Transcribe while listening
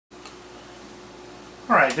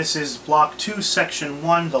Alright, this is Block 2, Section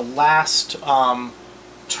 1, the last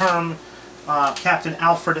term, Captain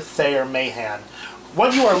Alfred Thayer Mahan.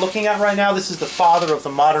 What you are looking at right now, this is the father of the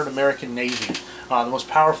modern American Navy, the most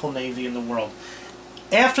powerful Navy in the world.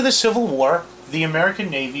 After the Civil War, the American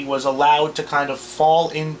Navy was allowed to kind of fall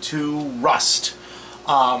into rust.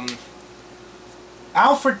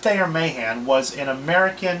 Alfred Thayer Mahan was an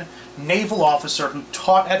American naval officer who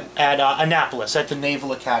taught at Annapolis at the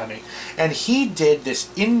Naval Academy, and he did this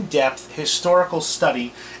in-depth historical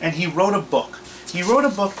study, and he wrote a book. He wrote a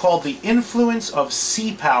book called The Influence of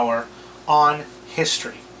Sea Power on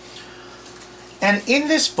History. And in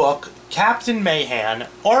this book, Captain Mahan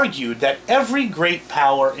argued that every great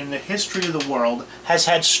power in the history of the world has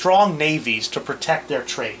had strong navies to protect their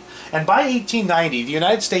trade. And by 1890, the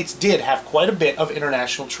United States did have quite a bit of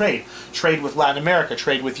international trade. Trade with Latin America,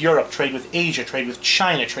 trade with Europe, trade with Asia, trade with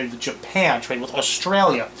China, trade with Japan, trade with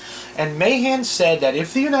Australia. And Mahan said that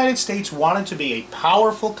if the United States wanted to be a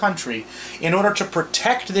powerful country, in order to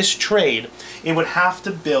protect this trade, it would have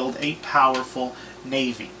to build a powerful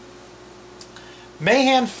navy.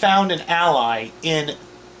 Mahan found an ally in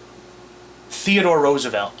Theodore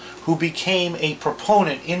Roosevelt, who became a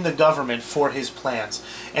proponent in the government for his plans.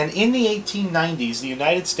 And in the 1890s, the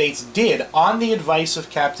United States did, on the advice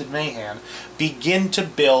of Captain Mahan, begin to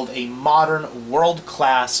build a modern,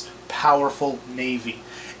 world-class, powerful navy.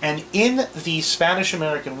 And in the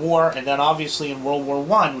Spanish-American War, and then obviously in World War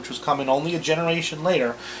I, which was coming only a generation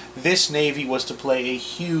later, this navy was to play a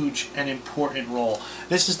huge and important role.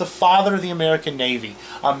 This is the father of the American Navy,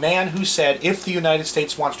 a man who said if the United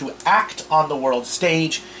States wants to act on the world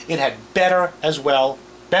stage, it had better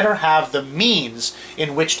have the means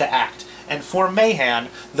in which to act. And for Mahan,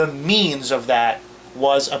 the means of that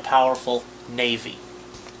was a powerful navy.